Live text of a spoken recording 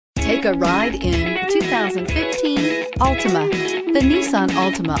Take a ride in 2015 Altima. The Nissan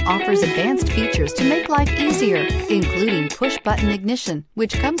Altima offers advanced features to make life easier, including push-button ignition,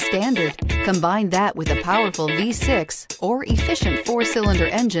 which comes standard. Combine that with a powerful V6 or efficient 4-cylinder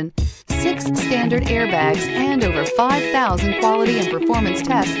engine, 6 standard airbags, and over 5,000 quality and performance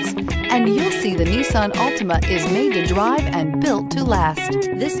tests, and you'll see the Nissan Altima is made to drive and built to last.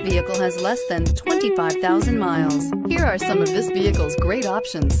 This vehicle has less than 25,000 miles. Here are some of this vehicle's great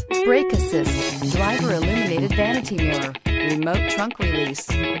options: brake assist, driver illuminated vanity mirror, remote trunk release,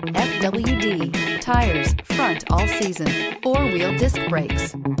 FWD, tires, front all season, 4-wheel disc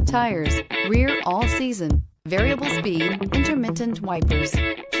brakes, tires, rear all season, variable speed, intermittent wipers,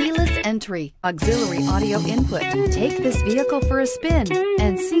 keyless entry, auxiliary audio input. Take this vehicle for a spin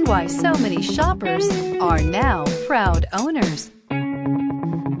and see why so many shoppers are now proud owners.